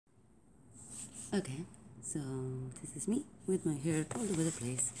Okay, so this is me with my hair all over the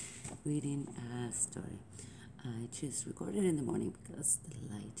place reading a story. I just recorded in the morning because the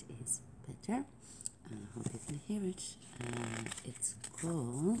light is better. I hope you can hear it. It's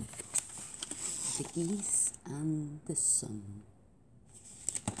called The Geese and the Sun.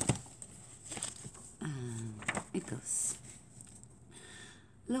 It goes.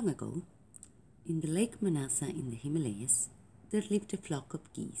 Long ago, in the Lake Manasa in the Himalayas, there lived a flock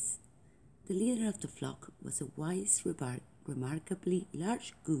of geese. The leader of the flock was a wise, remarkably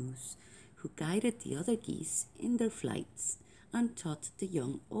large goose who guided the other geese in their flights and taught the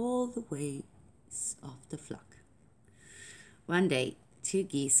young all the ways of the flock. One day, two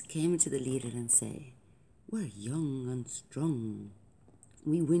geese came to the leader and said, "We're young and strong.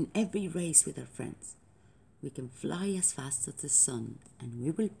 We win every race with our friends. We can fly as fast as the sun, and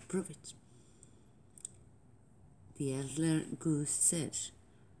we will prove it." The elder goose said,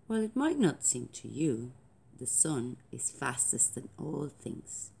 "Well, it might not seem to you. The sun is fastest than all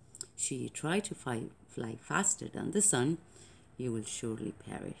things. Should you try to fly faster than the sun, you will surely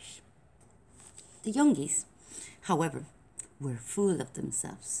perish." The young geese, however, were full of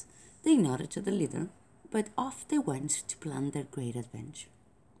themselves. They nodded to the leader, but off they went to plan their great adventure.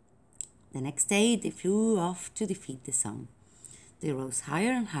 The next day they flew off to defeat the sun. They rose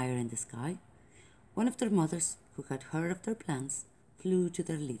higher and higher in the sky. One of their mothers, who had heard of their plans, flew to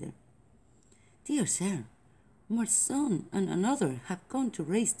their leader. "Dear sir, my son and another have gone to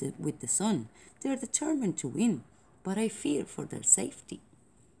race with the sun. They are determined to win, but I fear for their safety."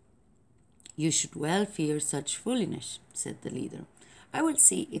 "You should well fear such foolishness," said the leader. "I will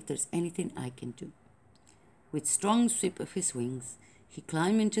see if there's anything I can do." With strong sweep of his wings, he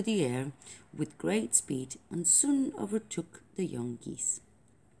climbed into the air with great speed and soon overtook the young geese.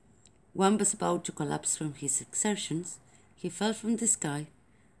 One was about to collapse from his exertions. He fell from the sky,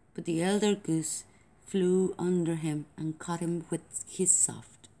 but the elder goose flew under him and caught him with his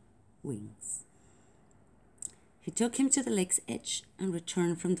soft wings. He took him to the lake's edge and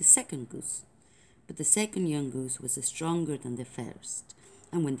returned from the second goose. But the second young goose was stronger than the first,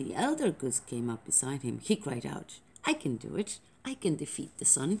 and when the elder goose came up beside him, he cried out, "I can do it. I can defeat the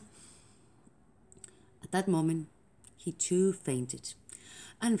sun." At that moment, he too fainted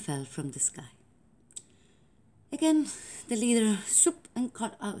and fell from the sky. Again, the leader swooped and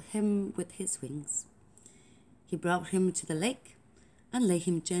caught him with his wings. He brought him to the lake and laid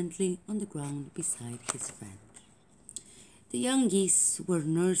him gently on the ground beside his friend. The young geese were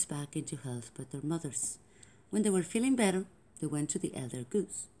nursed back into health by their mothers. When they were feeling better, they went to the elder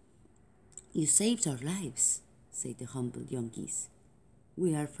goose. "You saved our lives," said the humble young geese.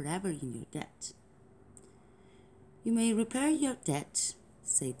 "We are forever in your debt." "You may repay your debt,"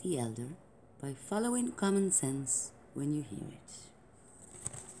 said the elder, "by following common sense when you hear it."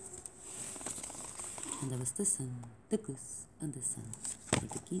 And that was the sun, the goose, and the sun. Or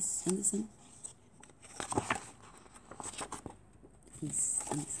the geese and the sun. The geese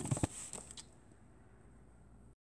and the sun.